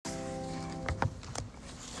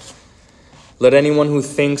Let anyone who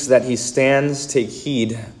thinks that he stands take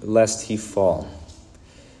heed lest he fall.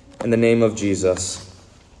 In the name of Jesus,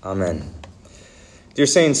 amen. Dear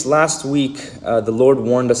saints, last week the Lord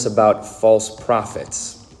warned us about false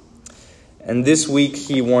prophets. And this week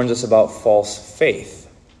he warns us about false faith.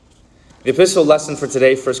 The epistle lesson for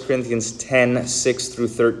today, 1 Corinthians 10, 6 through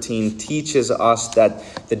 13, teaches us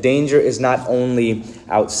that the danger is not only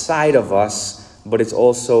outside of us, but it's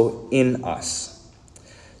also in us.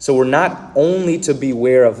 So we're not only to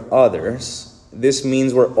beware of others, this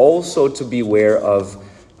means we're also to beware of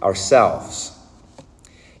ourselves.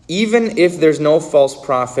 Even if there's no false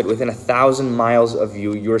prophet within 1,000 miles of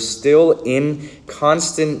you, you're still in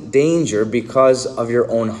constant danger because of your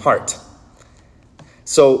own heart.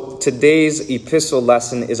 So today's epistle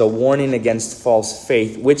lesson is a warning against false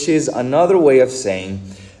faith, which is another way of saying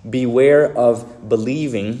beware of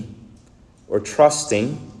believing or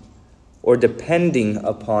trusting or depending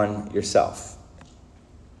upon yourself,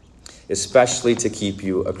 especially to keep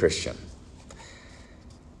you a Christian.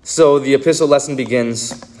 So the epistle lesson begins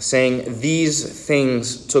saying, these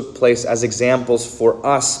things took place as examples for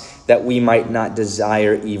us that we might not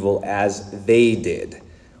desire evil as they did.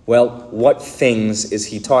 Well, what things is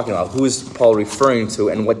he talking about? Who is Paul referring to,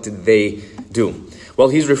 and what did they do? Well,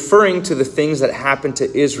 he's referring to the things that happened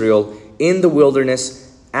to Israel in the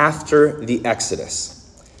wilderness after the Exodus.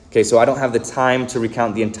 Okay, so I don't have the time to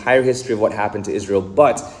recount the entire history of what happened to Israel,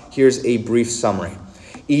 but here's a brief summary.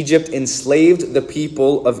 Egypt enslaved the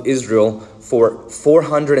people of Israel for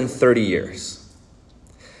 430 years.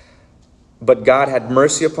 But God had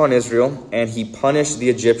mercy upon Israel, and he punished the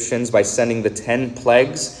Egyptians by sending the 10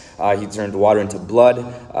 plagues. He turned water into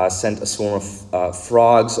blood, sent a swarm of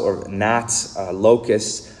frogs or gnats,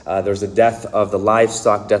 locusts. There was the death of the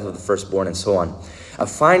livestock, death of the firstborn, and so on.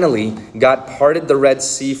 Finally, God parted the Red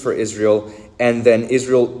Sea for Israel, and then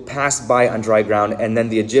Israel passed by on dry ground, and then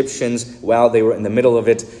the Egyptians, while they were in the middle of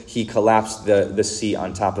it, he collapsed the sea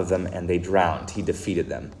on top of them, and they drowned. He defeated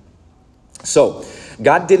them. So,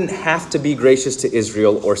 God didn't have to be gracious to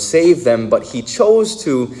Israel or save them, but he chose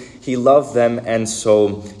to. He loved them, and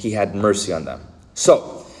so he had mercy on them.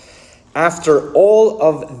 So, after all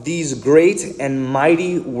of these great and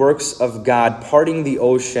mighty works of God, parting the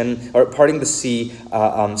ocean, or parting the sea,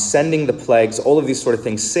 sending the plagues, all of these sort of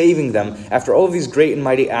things, saving them, after all of these great and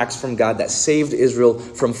mighty acts from God that saved Israel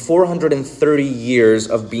from 430 years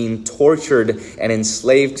of being tortured and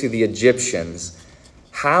enslaved to the Egyptians,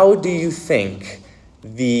 how do you think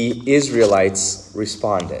the Israelites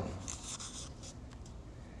responded?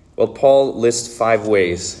 Well, Paul lists 5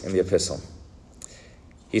 ways in the epistle.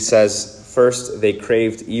 He says, first, they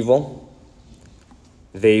craved evil.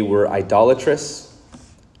 They were idolatrous.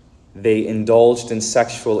 They indulged in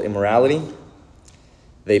sexual immorality.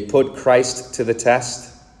 They put Christ to the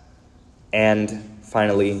test. And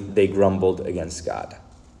finally, they grumbled against God.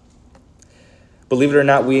 Believe it or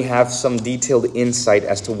not, we have some detailed insight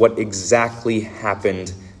as to what exactly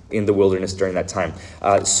happened in the wilderness during that time.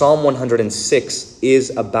 Psalm 106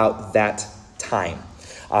 is about that time.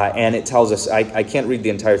 And it tells us, I can't read the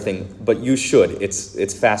entire thing, but you should.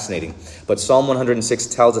 It's fascinating. But Psalm 106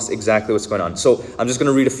 tells us exactly what's going on. So I'm just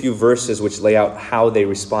going to read a few verses which lay out how they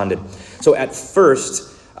responded. So at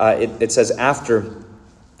first, it says,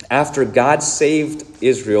 after God saved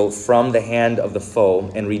Israel from the hand of the foe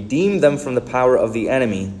and redeemed them from the power of the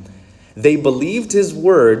enemy, they believed his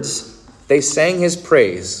words, they sang his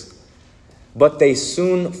praise, but they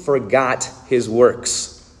soon forgot his works.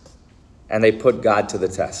 And they put God to the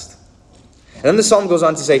test. And then the psalm goes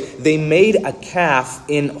on to say, they made a calf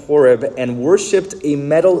in Horeb and worshipped a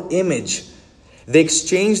metal image. They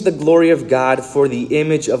exchanged the glory of God for the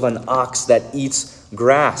image of an ox that eats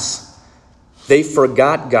grass. They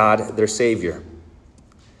forgot God, their Savior.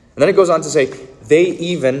 And then it goes on to say, they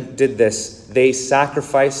even did this. They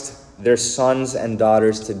sacrificed their sons and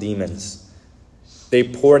daughters to demons. They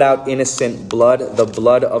poured out innocent blood, the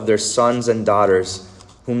blood of their sons and daughters,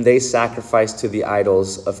 whom they sacrificed to the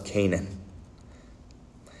idols of Canaan.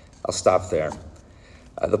 I'll stop there.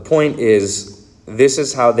 The point is, this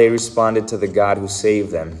is how they responded to the God who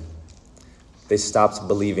saved them. They stopped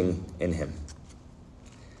believing in him.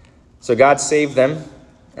 So God saved them,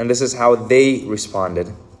 and this is how they responded.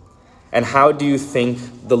 And how do you think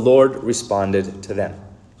the Lord responded to them?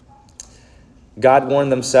 God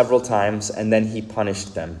warned them several times, and then he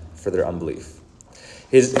punished them for their unbelief.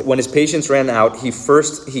 When his patience ran out, he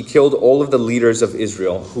killed all of the leaders of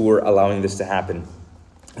Israel who were allowing this to happen.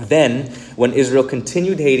 Then, when Israel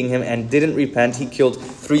continued hating him and didn't repent, he killed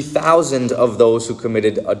 3,000 of those who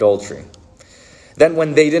committed adultery. Then,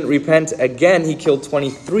 when they didn't repent again, he killed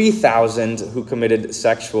 23,000 who committed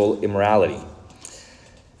sexual immorality.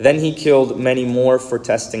 Then he killed many more for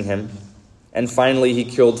testing him. And finally, he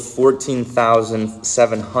killed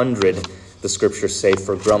 14,700, the scriptures say,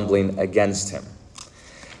 for grumbling against him.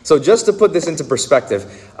 So just to put this into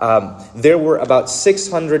perspective, there were about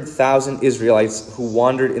 600,000 Israelites who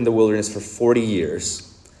wandered in the wilderness for 40 years.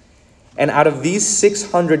 And out of these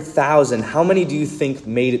 600,000, how many do you think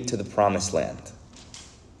made it to the promised land?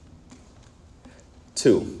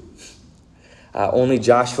 2. Only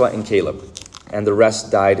Joshua and Caleb. And the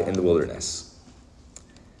rest died in the wilderness.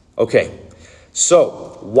 Okay,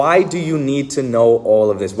 so why do you need to know all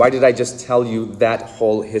of this? Why did I just tell you that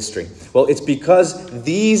whole history? Well, it's because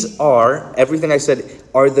these are, everything I said,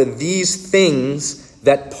 are these things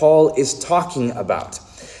that Paul is talking about.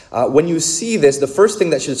 When you see this, the first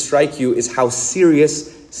thing that should strike you is how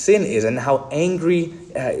serious sin is and how angry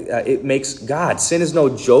it makes God. Sin is no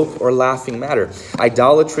joke or laughing matter.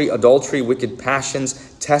 Idolatry, adultery, wicked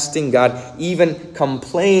passions, testing God, even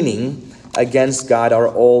complaining against God are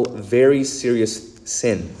all very serious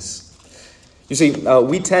sins. You see,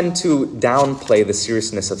 we tend to downplay the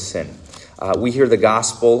seriousness of sin. We hear the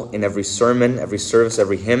gospel in every sermon, every service,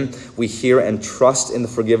 every hymn. We hear and trust in the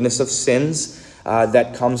forgiveness of sins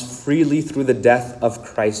that comes freely through the death of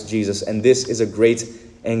Christ Jesus. And this is a great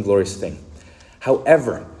and glorious thing.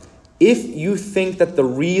 However, if you think that the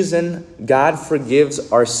reason God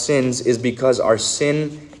forgives our sins is because our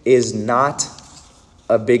sin is not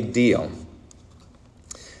a big deal,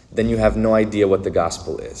 then you have no idea what the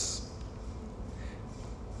gospel is.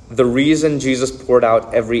 The reason Jesus poured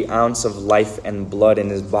out every ounce of life and blood in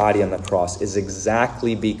his body on the cross is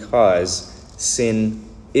exactly because sin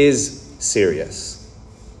is serious.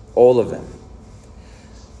 All of them.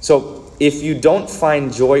 So if you don't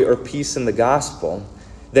find joy or peace in the gospel,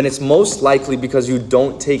 then it's most likely because you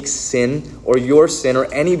don't take sin or your sin or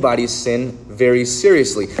anybody's sin very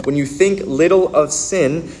seriously. When you think little of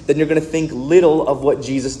sin, then you're going to think little of what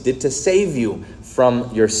Jesus did to save you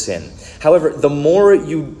from your sin. However, the more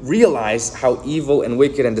you realize how evil and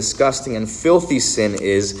wicked and disgusting and filthy sin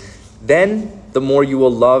is, then the more you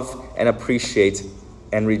will love and appreciate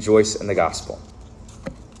and rejoice in the gospel.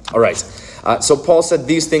 All right. So Paul said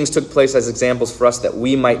these things took place as examples for us that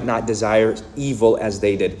we might not desire evil as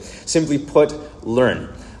they did. Simply put,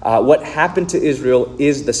 learn. What happened to Israel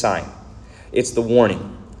is the sign. It's the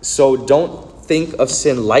warning. So don't think of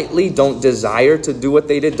sin lightly. Don't desire to do what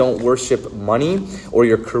they did. Don't worship money or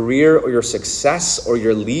your career or your success or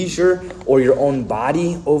your leisure or your own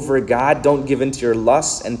body over God. Don't give in to your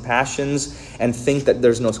lusts and passions and think that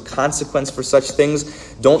there's no consequence for such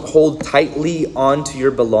things. Don't hold tightly on to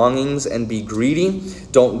your belongings and be greedy.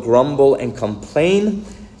 Don't grumble and complain.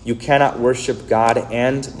 You cannot worship God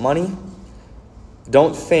and money.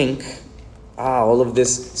 Don't think, all of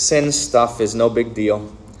this sin stuff is no big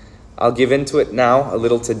deal. I'll give into it now, a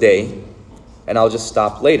little today, and I'll just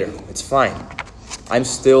stop later. It's fine. I'm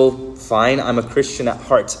still fine. I'm a Christian at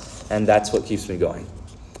heart, and that's what keeps me going.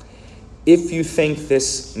 If you think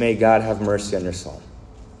this, may God have mercy on your soul.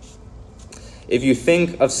 If you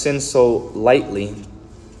think of sin so lightly,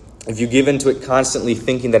 if you give into it constantly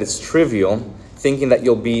thinking that it's trivial, thinking that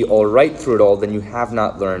you'll be all right through it all, then you have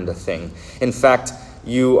not learned a thing. In fact,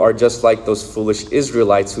 you are just like those foolish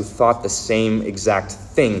Israelites who thought the same exact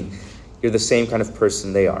thing. You're the same kind of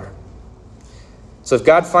person they are. So if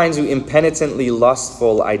God finds you impenitently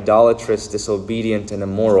lustful, idolatrous, disobedient, and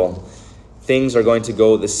immoral, things are going to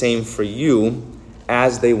go the same for you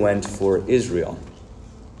as they went for Israel.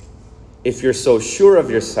 If you're so sure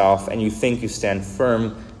of yourself and you think you stand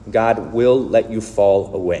firm, God will let you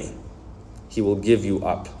fall away. He will give you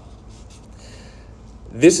up.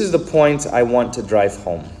 This is the point I want to drive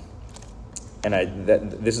home. And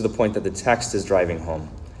this is the point that the text is driving home.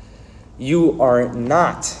 You are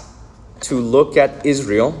not to look at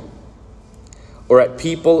Israel or at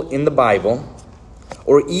people in the Bible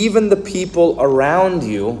or even the people around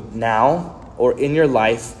you now or in your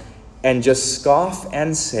life and just scoff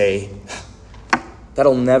and say,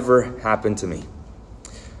 that'll never happen to me.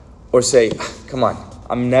 Or say, come on,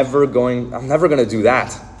 I'm never going to do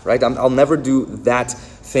that, right? I'll never do that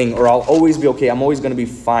thing, or I'll always be okay. I'm always going to be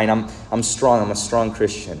fine. I'm strong. I'm a strong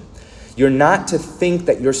Christian. You're not to think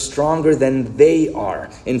that you're stronger than they are.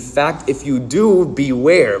 In fact, if you do,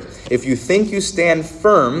 beware. If you think you stand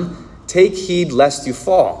firm, take heed lest you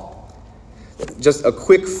fall. Just a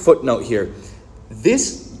quick footnote here.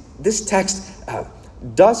 This text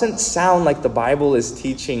doesn't sound like the Bible is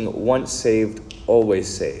teaching once saved, always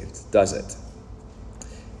saved, does it?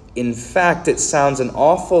 In fact, it sounds an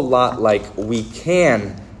awful lot like we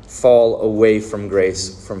can fall away from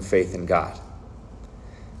grace, from faith in God.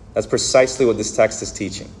 That's precisely what this text is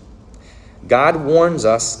teaching. God warns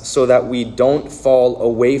us so that we don't fall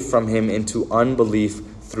away from him into unbelief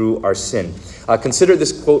through our sin. Consider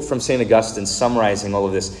this quote from St. Augustine summarizing all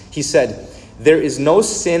of this. He said, "There is no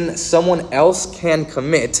sin someone else can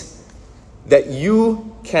commit that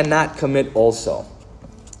you cannot commit also."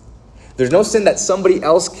 There's no sin that somebody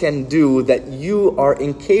else can do that you are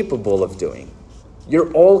incapable of doing.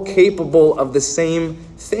 You're all capable of the same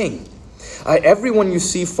thing. Everyone you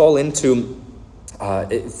see falling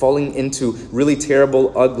into really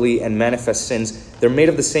terrible, ugly, and manifest sins, they're made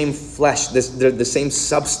of the same flesh. They're the same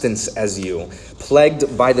substance as you,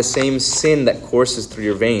 plagued by the same sin that courses through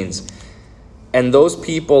your veins. And those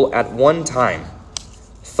people at one time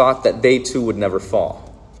thought that they too would never fall.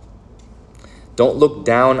 Don't look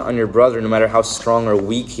down on your brother no matter how strong or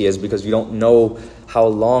weak he is, because you don't know how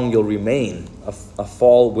long you'll remain. A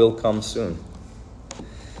fall will come soon.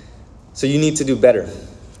 So you need to do better.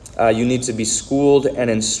 You need to be schooled and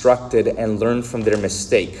instructed and learn from their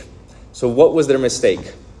mistake. So what was their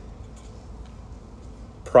mistake?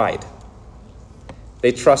 Pride.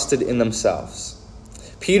 They trusted in themselves.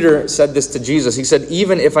 Peter said this to Jesus. He said,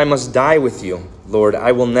 "Even if I must die with you, Lord,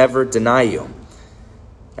 I will never deny you."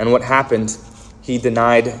 And what happened? He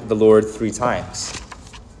denied the Lord 3 times.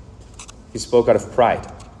 He spoke out of pride,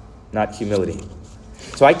 not humility.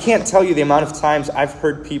 So I can't tell you the amount of times I've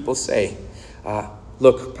heard people say,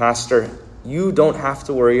 "Look, Pastor, you don't have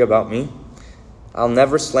to worry about me. I'll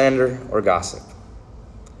never slander or gossip."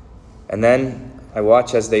 And then I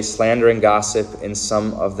watch as they slander and gossip in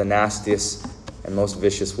some of the nastiest and most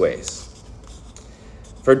vicious ways.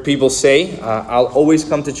 I've heard people say, "I'll always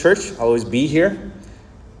come to church. I'll always be here."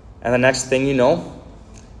 And the next thing you know,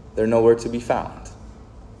 they're nowhere to be found.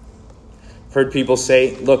 I've heard people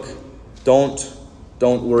say, "Look, don't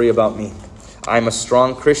worry about me. I'm a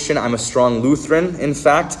strong Christian. I'm a strong Lutheran. In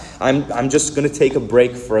fact, I'm just going to take a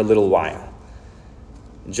break for a little while."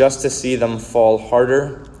 Just to see them fall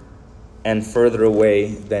harder and further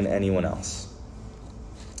away than anyone else.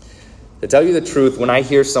 To tell you the truth, when I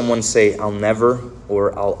hear someone say, "I'll never,"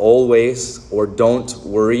 or "I'll always," or "don't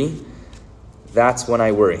worry," that's when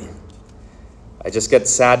I worry. I just get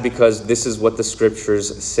sad because this is what the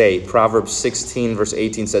scriptures say. Proverbs 16 verse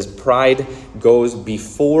 18 says, "Pride goes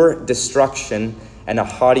before destruction, and a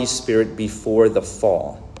haughty spirit before the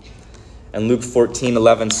fall." And Luke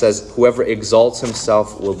 14:11 says, "Whoever exalts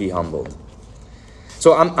himself will be humbled."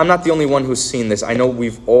 So I'm not the only one who's seen this. I know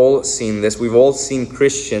we've all seen this. We've all seen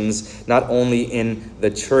Christians, not only in the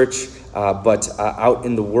church, but out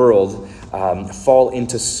in the world, fall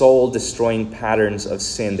into soul-destroying patterns of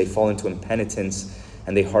sin. They fall into impenitence,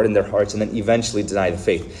 and they harden their hearts, and then eventually deny the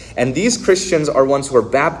faith. And these Christians are ones who are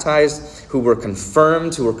baptized, who were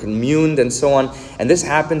confirmed, who were communed, and so on. And this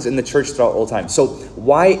happens in the church throughout all time. So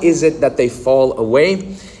why is it that they fall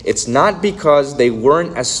away? It's not because they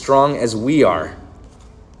weren't as strong as we are.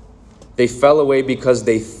 They fell away because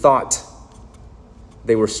they thought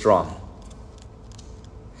they were strong.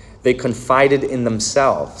 They confided in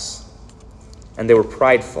themselves. And they were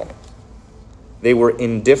prideful. They were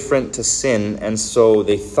indifferent to sin, and so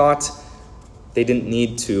they thought they didn't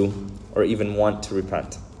need to or even want to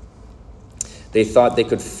repent. They thought they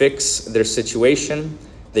could fix their situation.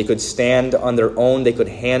 They could stand on their own. They could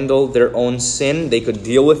handle their own sin. They could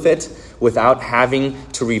deal with it without having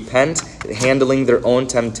to repent, handling their own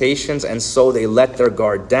temptations, and so they let their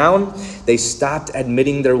guard down. They stopped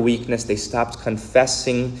admitting their weakness. They stopped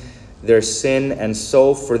confessing their sin, and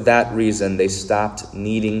so for that reason they stopped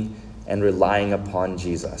needing and relying upon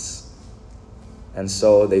Jesus. And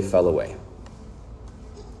so they fell away.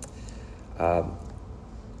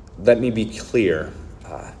 Let me be clear.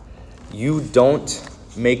 You don't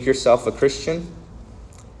make yourself a Christian,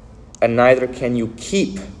 and neither can you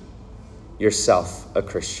keep yourself a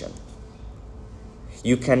Christian.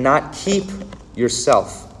 You cannot keep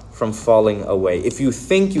yourself from falling away. If you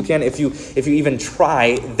think you can, if you even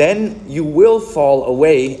try, then you will fall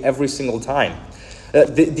away every single time.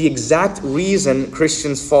 The exact reason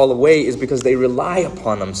Christians fall away is because they rely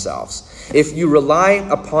upon themselves. If you rely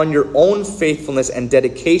upon your own faithfulness and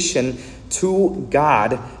dedication to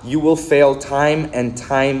God, you will fail time and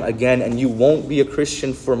time again, and you won't be a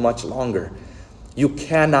Christian for much longer. You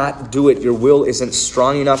cannot do it. Your will isn't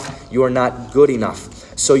strong enough. You are not good enough.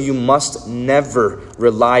 So you must never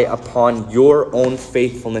rely upon your own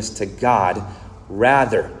faithfulness to God.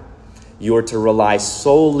 Rather, you are to rely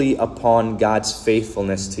solely upon God's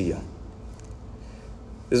faithfulness to you.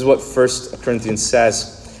 This is what 1 Corinthians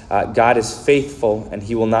says. God is faithful, and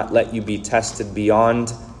he will not let you be tested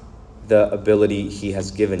beyond the ability he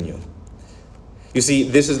has given you. You see,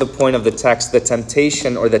 this is the point of the text. The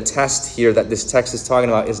temptation or the test here that this text is talking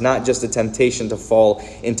about is not just the temptation to fall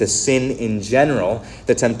into sin in general.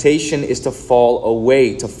 The temptation is to fall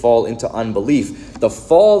away, to fall into unbelief. The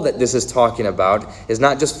fall that this is talking about is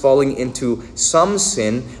not just falling into some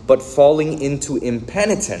sin, but falling into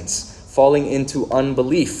impenitence, falling into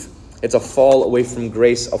unbelief. It's a fall away from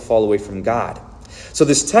grace, a fall away from God. So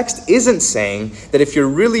this text isn't saying that if you're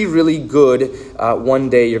really, really good, one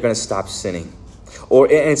day you're going to stop sinning. And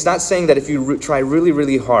it's not saying that if you try really,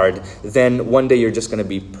 really hard, then one day you're just going to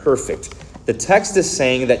be perfect. The text is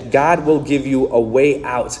saying that God will give you a way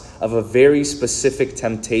out of a very specific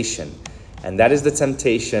temptation. And that is the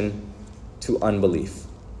temptation to unbelief.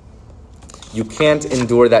 You can't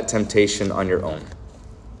endure that temptation on your own.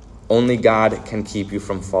 Only God can keep you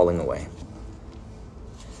from falling away.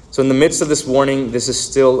 So in the midst of this warning, this is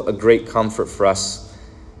still a great comfort for us.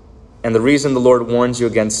 And the reason the Lord warns you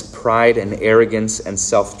against pride and arrogance and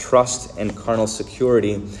self-trust and carnal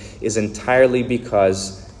security is entirely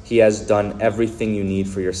because he has done everything you need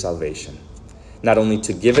for your salvation. Not only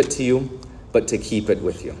to give it to you, but to keep it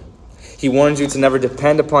with you. He warns you to never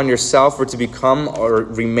depend upon yourself or to become or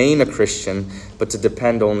remain a Christian, but to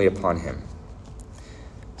depend only upon him.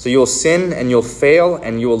 So you'll sin and you'll fail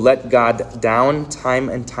and you will let God down time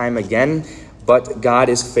and time again, but God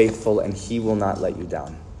is faithful and he will not let you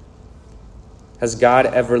down. Has God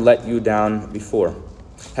ever let you down before?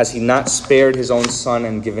 Has he not spared his own son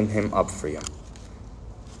and given him up for you?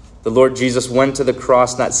 The Lord Jesus went to the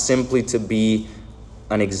cross not simply to be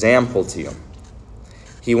an example to you.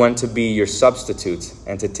 He went to be your substitute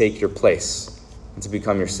and to take your place and to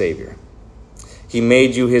become your Savior. He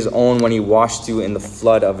made you his own when he washed you in the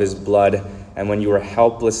flood of his blood and when you were a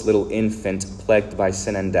helpless little infant plagued by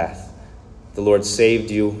sin and death. The Lord saved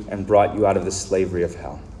you and brought you out of the slavery of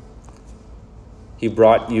hell. He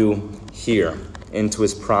brought you here into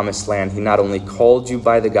his promised land. He not only called you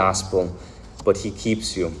by the gospel, but he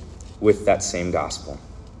keeps you with that same gospel.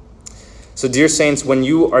 So, dear saints, when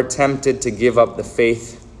you are tempted to give up the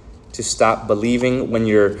faith, to stop believing, when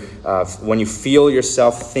you feel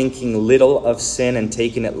yourself thinking little of sin and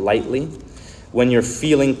taking it lightly, when you're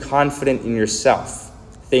feeling confident in yourself,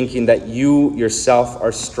 thinking that you yourself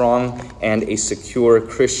are strong and a secure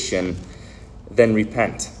Christian, then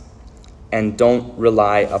repent. And don't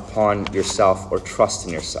rely upon yourself or trust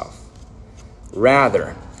in yourself.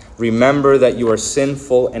 Rather, remember that you are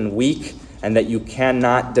sinful and weak and that you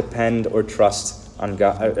cannot depend or trust on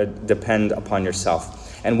God, depend upon yourself.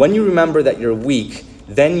 And when you remember that you're weak,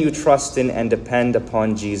 then you trust in and depend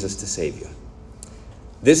upon Jesus to save you.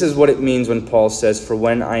 This is what it means when Paul says, "For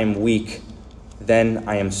when I am weak, then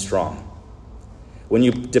I am strong." When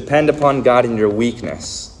you depend upon God in your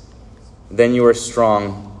weakness, then you are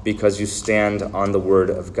strong because you stand on the word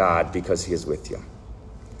of God, because he is with you.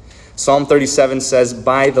 Psalm 37 says,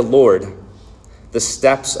 "By the Lord, the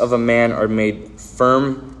steps of a man are made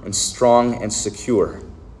firm and strong and secure.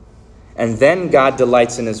 And then God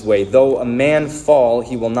delights in his way. Though a man fall,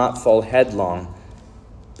 he will not fall headlong,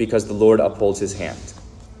 because the Lord upholds his hand."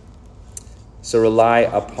 So rely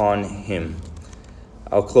upon him.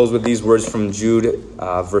 I'll close with these words from Jude,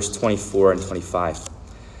 verse 24 and 25.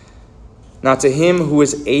 "Now to him who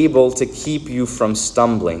is able to keep you from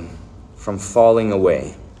stumbling, from falling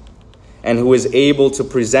away, and who is able to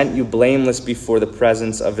present you blameless before the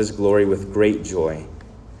presence of his glory with great joy,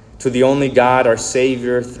 to the only God, our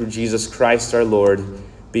Savior, through Jesus Christ our Lord,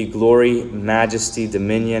 be glory, majesty,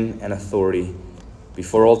 dominion, and authority,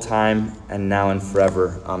 before all time, and now and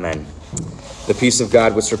forever. Amen." The peace of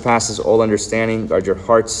God, which surpasses all understanding, guard your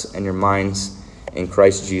hearts and your minds in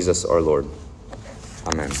Christ Jesus our Lord.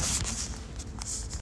 Amen.